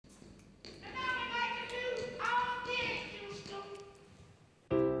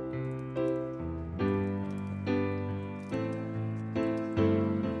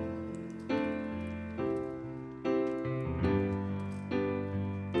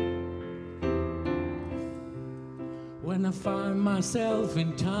When I find myself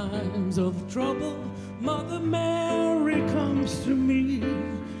in times of trouble, Mother Mary comes to me,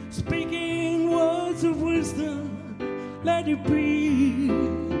 speaking words of wisdom, let it be.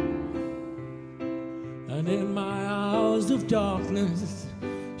 And in my hours of darkness,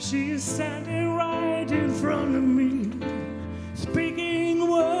 she is standing right in front of me,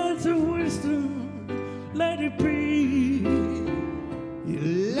 speaking words of wisdom, let it be.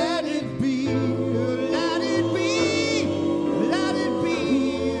 Let it be, let it be, let it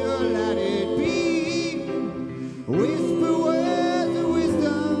be, let it be. Whisper words of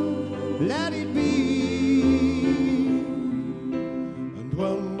wisdom, let it be. And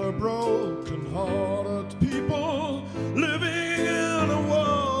when the broken-hearted people living in a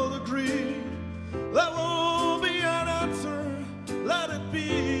world agree, there will be an answer, let it be.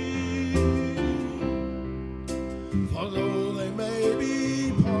 For though they may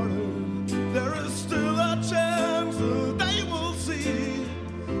be parted, there is still a chance that they will see.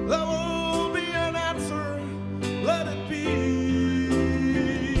 There will be an answer, let it be.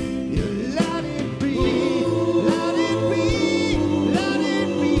 Let it be, let it be, let it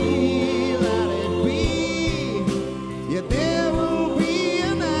be, let it be. Yeah, there will be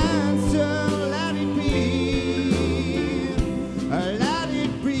an answer, let it be. Let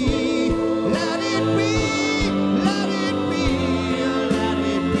it be, let it be, let it be, let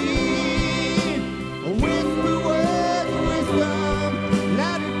it be. Whisper words of wisdom,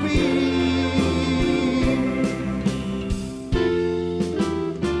 let it be.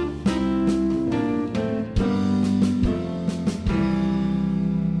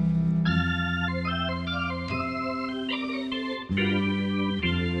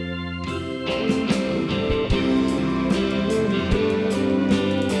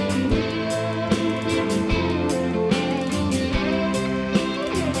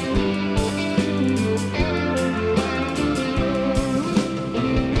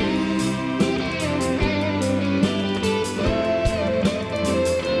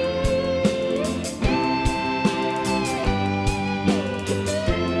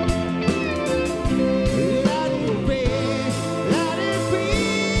 Let it be, let it be,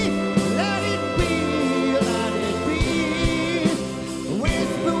 let it be, let it be.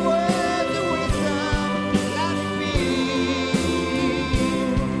 Whisper words of wisdom, let it be.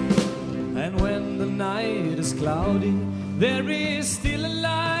 And when the night is cloudy, there is still a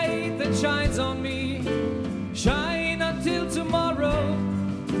light that shines on me. Shine until tomorrow,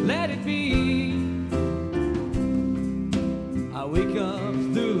 let it be. I wake up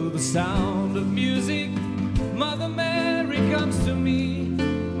through the sound of music. Mother Mary comes to me,